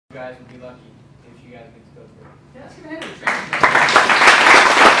You guys would be lucky if you guys get to go through it. Yeah, let's give a hand to the training.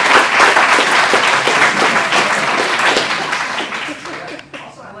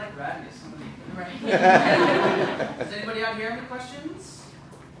 Also, I like Radness. Right. Does anybody out here have any questions?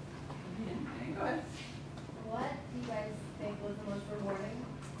 Go ahead. What do you guys think was the most rewarding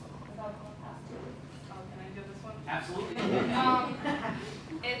about the past 2 weeks? Can I do this one? Absolutely.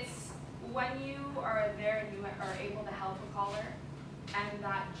 It's when you are there and you are able to help a caller, and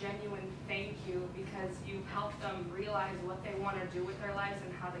that genuine thank you because you've helped them realize what they want to do with their lives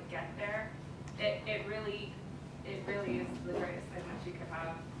and how to get there. It really is the greatest thing that you could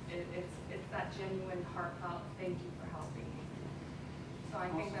have. It's that genuine, heartfelt thank you for helping me. So I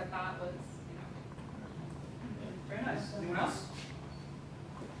think that was, Very nice. Anyone else?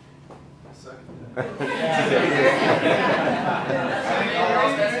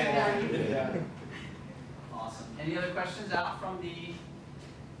 Awesome. Any other questions out from the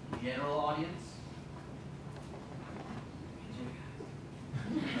general audience?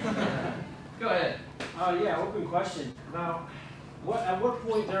 Go ahead. Yeah, open question. Now, at what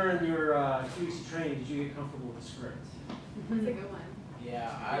point during your 2 weeks of training did you get comfortable with the script? That's a good one.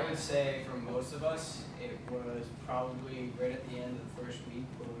 Yeah, I would say for most of us, it was probably right at the end of the first week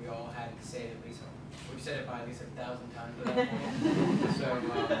where we all had to say it at least, we've said it by at least 1,000 times at that point. So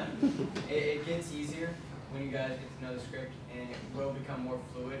it gets easier when you guys get to know the script, and it will become more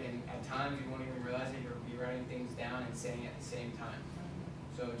fluid, and at times you won't even realize it, you'll be writing things down and saying it at the same time.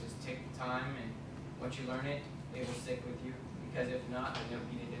 So just take the time, and once you learn it, it will stick with you, because if not, then you'll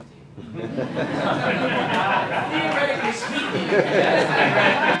beat it into you. Theoretically speaking.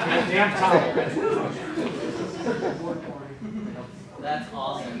 Damn towel. That's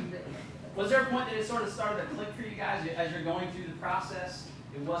awesome. Was there a point that it sort of started to click for you guys as you're going through the process?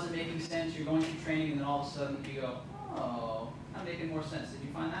 It wasn't making sense, you're going through training, and then all of a sudden you go, oh, I'm making more sense. Did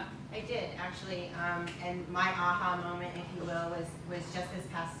you find that? I did, actually, and my aha moment, if you will, was just this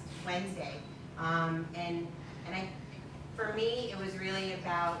past Wednesday. For me, it was really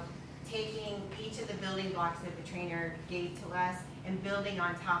about taking each of the building blocks that the trainer gave to us and building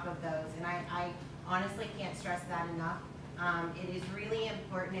on top of those. And I honestly can't stress that enough. It is really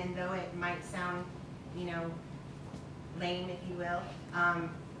important, and though it might sound, lame, if you will,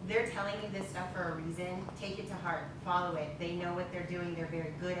 they're telling you this stuff for a reason. Take it to heart. Follow it. They know what they're doing. They're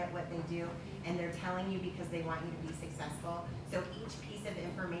very good at what they do, and they're telling you because they want you to be successful. So each piece of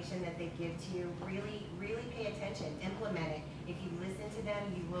information that they give to you, really, really pay attention. Implement it. If you listen to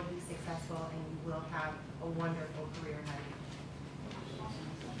them, you will be successful, and you will have a wonderful career ahead of you.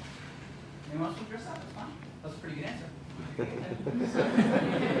 Anyone else want to dress up? That's fine. That's a pretty good answer.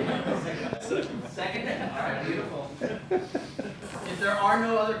 Second? All right, beautiful. If there are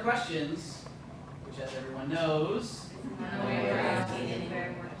no other questions, which as everyone knows, if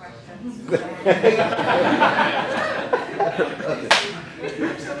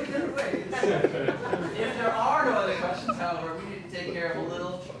there are no other questions, however, we need to take care of a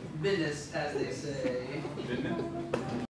little business, as they say.